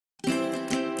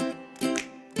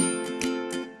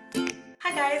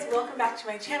Hi guys, welcome back to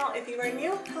my channel. If you are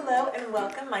new, hello and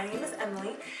welcome. My name is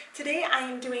Emily. Today I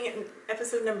am doing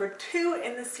episode number 2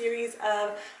 in the series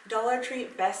of Dollar Tree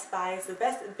Best Buys, the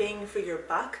best bang for your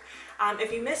buck.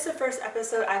 If you missed the first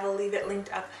episode, I will leave it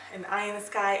linked up in the eye in the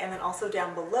sky and then also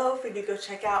down below for you to go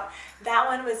check out. That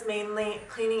one was mainly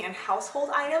cleaning and household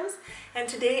items, and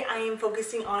today I am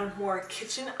focusing on more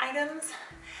kitchen items.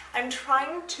 I'm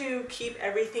trying to keep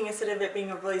everything instead of it being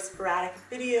a really sporadic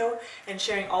video and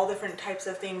sharing all different types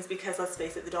of things because let's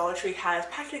face it, the Dollar Tree has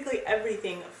practically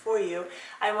everything for you.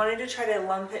 I wanted to try to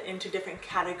lump it into different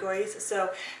categories.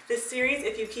 So this series,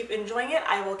 if you keep enjoying it,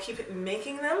 I will keep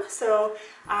making them. So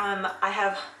I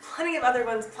have plenty of other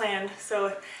ones planned.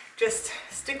 So just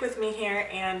stick with me here,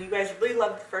 and you guys really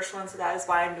loved the first one, so that is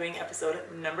why I'm doing episode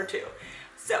number 2.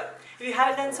 So if you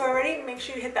haven't done so already, make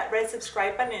sure you hit that red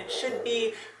subscribe button. It should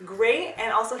be gray,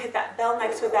 and also hit that bell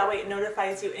next to it. That way it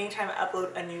notifies you anytime I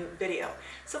upload a new video.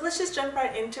 So let's just jump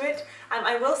right into it.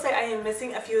 I will say I am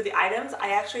missing a few of the items.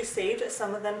 I actually saved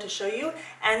some of them to show you,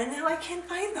 and now I can't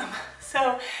find them.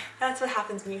 So that's what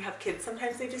happens when you have kids.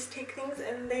 Sometimes they just take things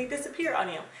and they disappear on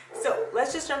you. So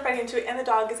let's just jump right into it. And the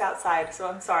dog is outside, so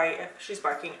I'm sorry if she's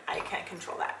barking. I can't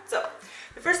control that. So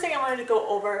the first thing I wanted to go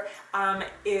over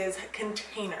is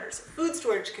containers, food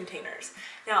storage containers.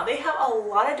 Now they have a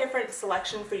lot of different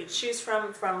selection for you to choose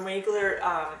from regular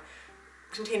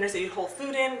containers that you hold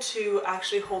food in to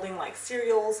actually holding like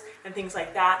cereals and things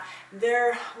like that.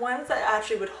 Their ones that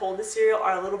actually would hold the cereal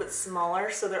are a little bit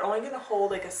smaller, so they're only going to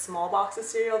hold like a small box of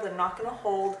cereal. They're not going to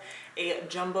hold a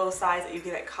jumbo size that you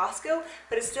get at Costco,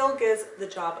 but it still gets the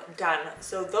job done.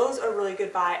 So those are really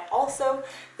good buy. Also,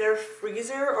 their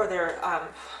freezer or their I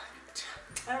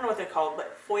don't know what they're called,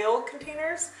 but foil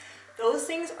containers. Those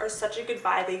things are such a good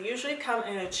buy. They usually come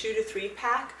in a 2 to 3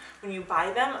 pack when you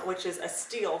buy them, which is a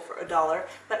steal for $1.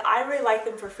 But I really like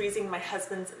them for freezing my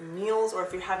husband's meals, or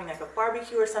if you're having like a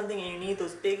barbecue or something and you need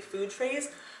those big food trays.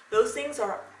 Those things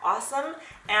are awesome.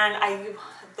 And I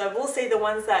will say the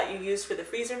ones that you use for the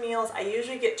freezer meals, I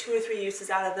usually get 2 or 3 uses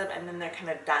out of them and then they're kind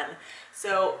of done.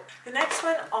 So the next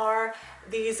one are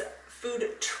these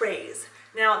food trays.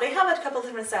 Now they have a couple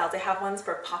different styles. They have ones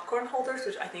for popcorn holders,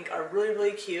 which I think are really,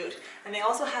 really cute. And they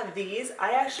also have these.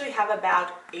 I actually have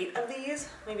about 8 of these,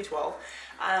 maybe 12.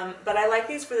 But I like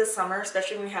these for the summer,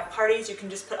 especially when you have parties. You can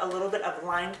just put a little bit of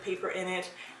lined paper in it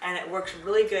and it works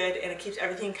really good, and it keeps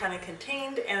everything kind of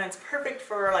contained, and it's perfect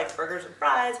for like burgers and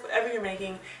fries, whatever you're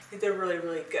making. I think they're really,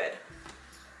 really good.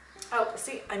 Oh,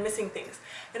 see, I'm missing things.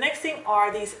 The next thing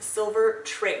are these silver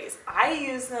trays. I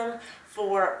use them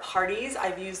for parties.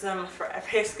 I've used them for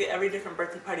basically every different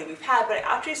birthday party we've had, but I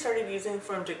actually started using them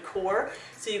for decor.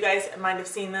 So you guys might have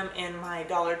seen them in my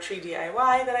Dollar Tree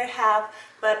DIY that I have,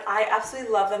 but I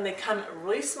absolutely love them. They come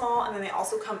really small, and then they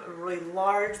also come really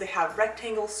large. They have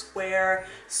rectangle, square,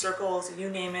 circles, you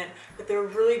name it, but they're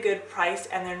really good priced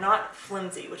and they're not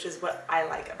flimsy, which is what I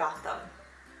like about them.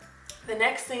 The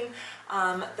next thing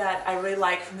that I really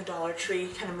like from the Dollar Tree,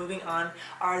 kind of moving on,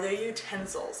 are their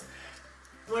utensils.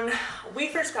 When we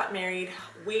first got married,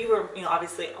 we were,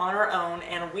 obviously on our own,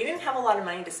 and we didn't have a lot of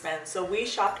money to spend, so we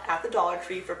shopped at the Dollar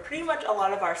Tree for pretty much a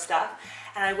lot of our stuff.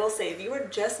 And I will say, if you were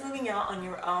just moving out on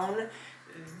your own,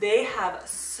 they have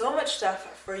so much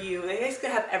stuff for you. They basically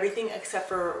have everything except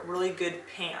for really good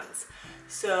pans.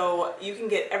 So you can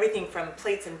get everything from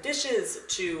plates and dishes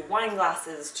to wine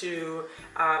glasses to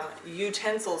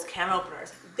utensils, can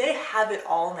openers. They have it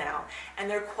all now, and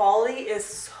their quality is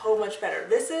so much better.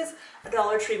 This is a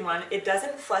Dollar Tree one. It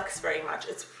doesn't flex very much.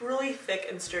 It's really thick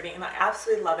and sturdy, and I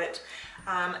absolutely love it.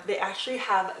 They actually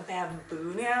have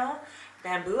bamboo now.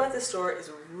 Bamboo at the store is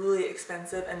really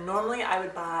expensive, and normally I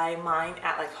would buy mine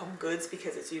at like Home Goods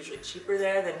because it's usually cheaper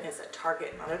there than it is at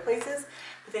Target and other places.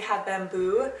 But they have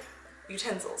bamboo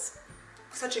utensils.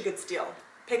 Such a good steal.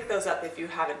 Pick those up if you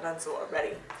haven't done so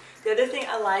already. The other thing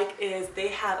I like is they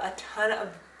have a ton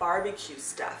of barbecue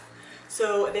stuff.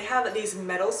 So they have these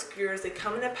metal skewers. They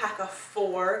come in a pack of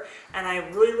 4, and I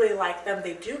really, really like them.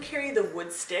 They do carry the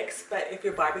wood sticks, but if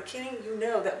you're barbecuing, you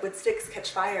know that wood sticks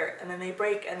catch fire and then they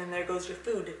break, and then there goes your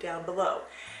food down below.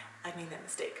 I made that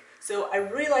mistake. So I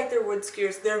really like their wood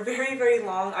skewers. They're very, very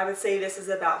long. I would say this is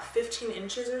about 15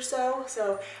 inches or so,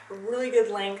 so a really good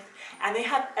length. And they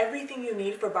have everything you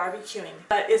need for barbecuing.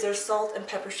 But is their salt and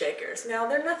pepper shakers. Now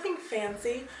they're nothing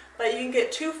fancy, but you can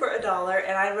get 2 for $1,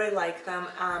 and I really like them.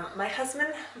 My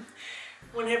husband,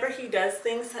 whenever he does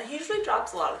things, he usually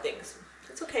drops a lot of things.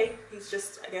 It's okay. He's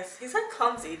just, I guess, he's not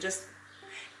clumsy. Just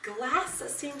glass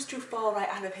seems to fall right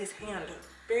out of his hand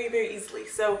very, very easily.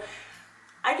 So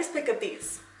I just pick up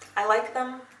these. I like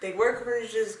them. They work really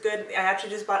just good. I actually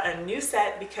just bought a new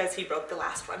set because he broke the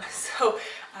last one. So,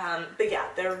 but yeah,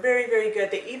 they're very, very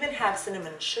good. They even have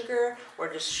cinnamon sugar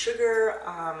or just sugar,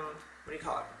 what do you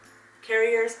call it,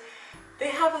 carriers. They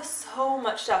have so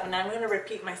much stuff, and I'm going to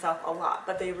repeat myself a lot,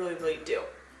 but they really, really do.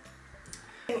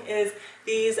 Is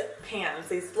these pans,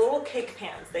 these little cake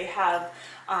pans. They have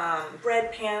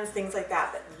bread pans, things like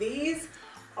that. But these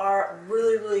are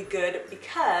really, really good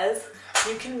because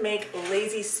you can make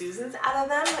lazy Susans out of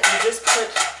them. You just put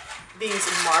these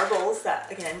marbles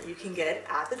that, again, you can get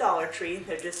at the Dollar Tree.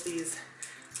 They're just these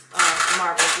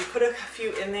marbles. You put a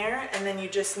few in there, and then you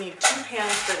just need 2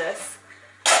 pans for this.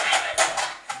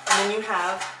 And then you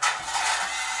have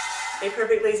a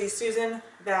perfect lazy Susan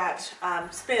that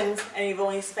spins, and you've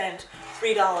only spent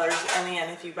 $3 in the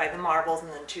end if you buy the marbles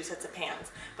and then 2 sets of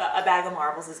pans. But a bag of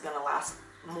marbles is going to last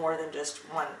more than just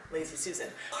one lazy Susan.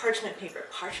 Parchment paper.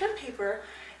 Parchment paper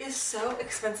is so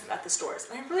expensive at the stores,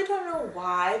 and I really don't know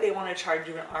why they want to charge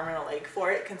you an arm and a leg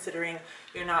for it, considering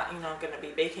you're not, going to be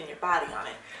baking your body on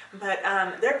it. But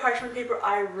their parchment paper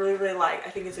I really, really like. I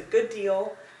think it's a good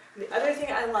deal. The other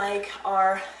thing I like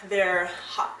are their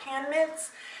hot pan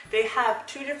mitts. They have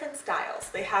 2 different styles.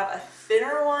 They have a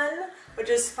thinner one, which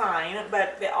is fine,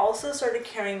 but they also started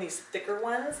carrying these thicker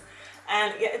ones.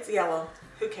 And yeah, it's yellow,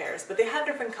 who cares? But they have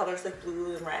different colors like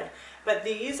blue and red. But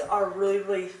these are really,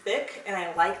 really thick, and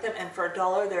I like them, and for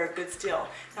 $1, they're a good steal.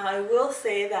 Now, I will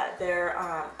say that their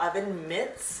oven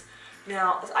mitts,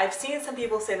 now, I've seen some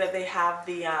people say that they have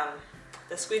the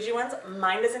squeegee ones.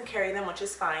 Mine doesn't carry them, which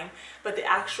is fine, but the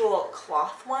actual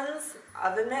cloth ones,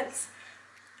 oven mitts,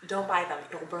 don't buy them.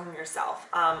 You'll burn yourself.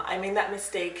 I made that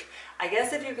mistake. I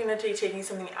guess if you're going to be taking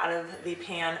something out of the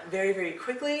pan very, very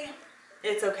quickly,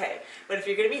 it's okay. But if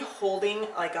you're going to be holding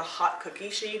like a hot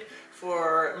cookie sheet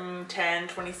for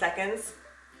 10-20 seconds,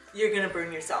 you're going to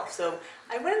burn yourself. So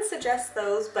I wouldn't suggest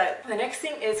those. But the next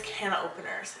thing is can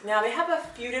openers. Now, they have a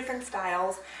few different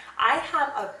styles. I have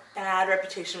a bad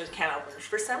reputation with can openers.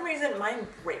 For some reason, mine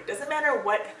break. Doesn't matter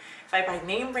what, if I buy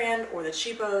name brand or the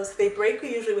cheapos, they break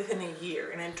usually within a year,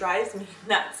 and it drives me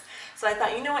nuts. So I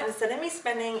thought, you know what, instead of me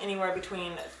spending anywhere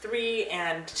between $3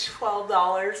 and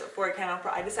 $12 for a can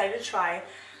opener, I decided to try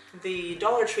the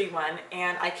Dollar Tree one,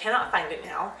 and I cannot find it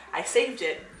now. I saved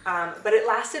it, but it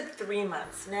lasted 3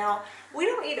 months. Now, we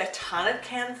don't eat a ton of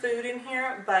canned food in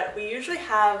here, but I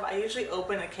usually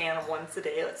open a can once a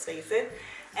day, let's face it,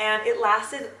 and it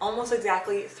lasted almost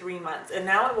exactly 3 months, and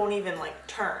now it won't even like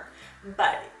turn.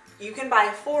 But you can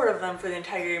buy 4 of them for the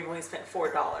entire year and only spent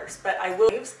 $4. But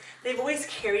they've always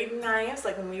carried knives.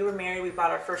 Like when we were married, we bought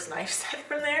our first knife set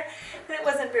from there, and it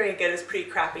wasn't very good. It was pretty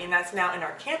crappy, and that's now in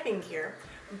our camping gear.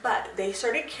 But they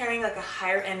started carrying like a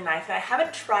higher end knife, and I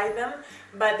haven't tried them,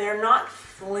 but they're not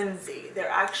flimsy. They're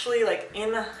actually like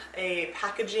in a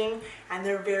packaging, and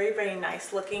they're very, very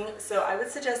nice looking. So I would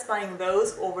suggest buying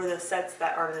those over the sets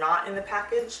that are not in the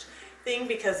packaged thing,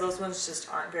 because those ones just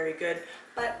aren't very good.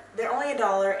 But they're only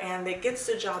 $1, and it gets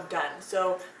the job done.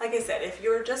 So like I said, if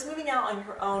you're just moving out on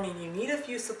your own and you need a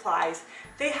few supplies,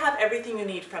 they have everything you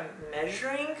need. From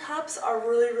measuring cups are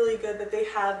really, really good that they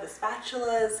have, the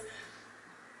spatulas.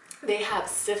 They have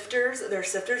sifters. Their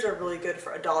sifters are really good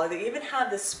for $1. They even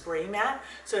have this spray mat,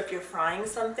 so if you're frying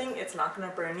something, it's not going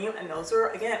to burn you, and those are,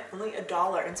 again, only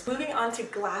 $1. And so moving on to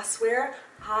glassware,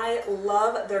 I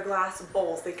love their glass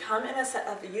bowls. They come in a set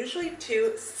of usually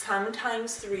 2,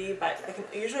 sometimes 3, but I can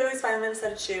usually always find them in a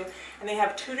set of 2, and they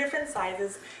have 2 different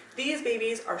sizes. These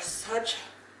babies are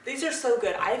these are so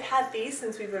good. I've had these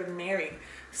since we've been married.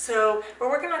 So we're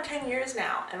working on 10 years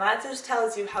now, and that just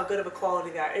tells you how good of a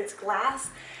quality they are. It's glass,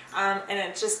 and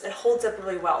it holds up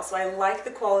really well. So I like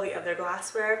the quality of their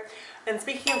glassware. And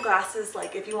speaking of glasses,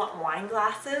 like if you want wine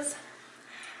glasses,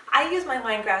 I use my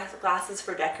wine glasses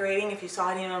for decorating. If you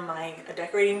saw any of my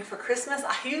decorating for Christmas,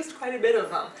 I used quite a bit of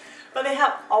them. But they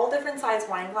have all different size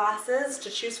wine glasses to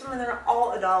choose from, and they're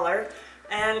all $1.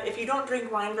 And if you don't drink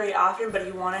wine very often, but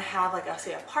you want to have like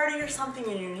say a party or something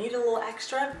and you need a little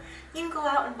extra, you can go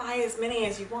out and buy as many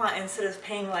as you want instead of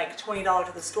paying like $20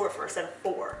 at the store for a set of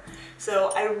 4.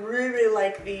 So I really, really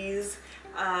like these.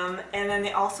 And then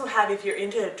they also have, if you're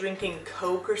into drinking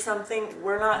Coke or something,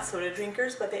 we're not soda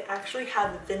drinkers, but they actually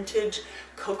have vintage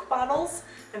Coke bottles,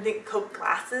 and Coke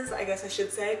glasses, I guess I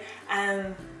should say,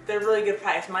 and they're really good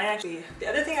price. Mine actually, the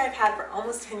other thing I've had for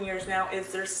almost 10 years now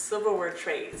is their silverware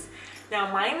trays. Now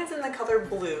mine is in the color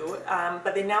blue,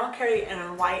 but they now carry in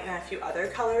white and a few other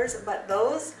colors, but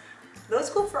those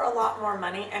go for a lot more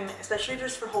money, and especially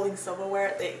just for holding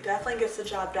silverware, they definitely gets the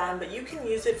job done. But you can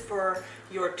use it for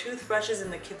your toothbrushes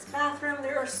in the kids' bathroom.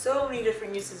 There are so many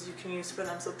different uses you can use for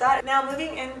them. So that, now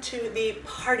moving into the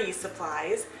party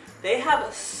supplies, They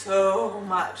have so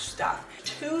much stuff.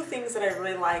 Two things that I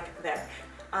really like there.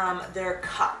 Their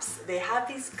cups. They have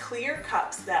these clear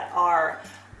cups that are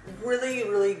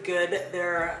really good.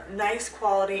 They're nice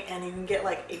quality, and you can get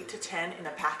like 8 to 10 in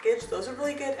a package. Those are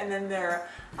really good. And then their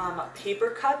paper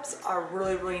cups are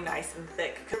really nice and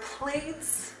thick. The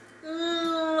plates,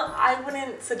 I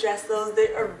wouldn't suggest those.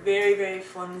 They are very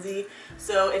flimsy.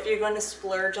 So if you're going to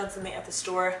splurge on something at the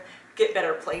store, get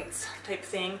better plates type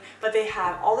thing. But they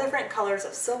have all different colors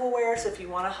of silverware, so if you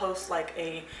want to host like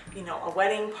a a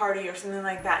wedding party or something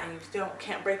like that, and you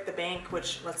can't break the bank,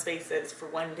 which let's face it, is for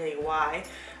one day why,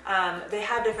 they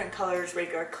have different colors,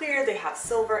 regular, clear. They have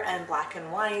silver and black and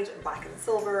white, black and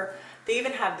silver. They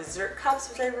even have dessert cups,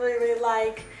 which I really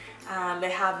like.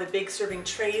 They have the big serving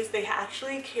trays. They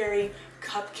actually carry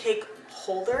cupcake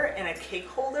holder and a cake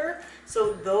holder,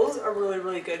 so those are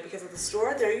really good, because at the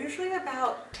store they're usually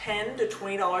about $10 to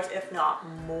 $20, if not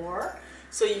more.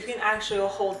 So you can actually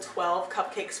hold 12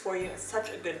 cupcakes for you. It's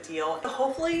such a good deal.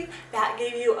 Hopefully that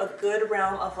gave you a good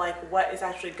realm of like what is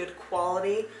actually good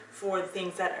quality for the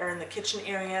things that are in the kitchen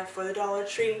area for the Dollar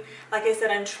Tree. Like I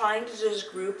said, I'm trying to just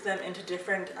group them into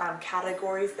different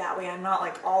categories. That way I'm not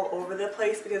like all over the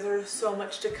place, because there's so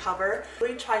much to cover.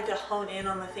 We tried to hone in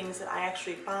on the things that I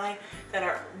actually buy that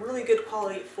are really good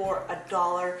quality for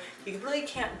 $1. You really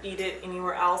can't beat it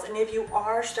anywhere else. And if you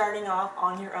are starting off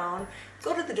on your own,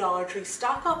 go to the Dollar Tree,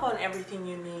 stock up on everything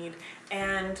you need,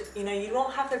 and you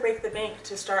don't have to break the bank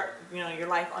to start your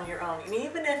life on your own. And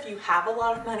even if you have a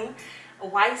lot of money,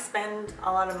 why spend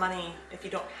a lot of money if you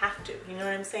don't have to? You know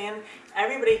what I'm saying?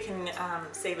 Everybody can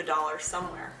save $1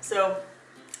 somewhere. So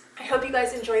I hope you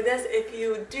guys enjoyed this. If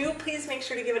you do, please make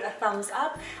sure to give it a thumbs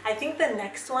up. I think the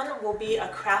next one will be a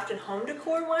craft and home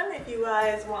decor one. If you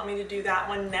guys want me to do that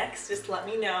one next, just let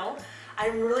me know.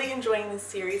 I'm really enjoying this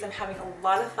series. I'm having a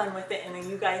lot of fun with it, and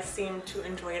you guys seem to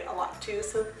enjoy it a lot too,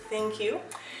 so thank you.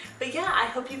 But yeah, I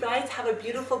hope you guys have a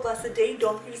beautiful, blessed day.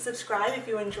 Don't forget to subscribe if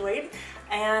you enjoyed,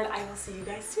 and I will see you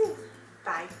guys soon.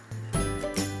 Bye.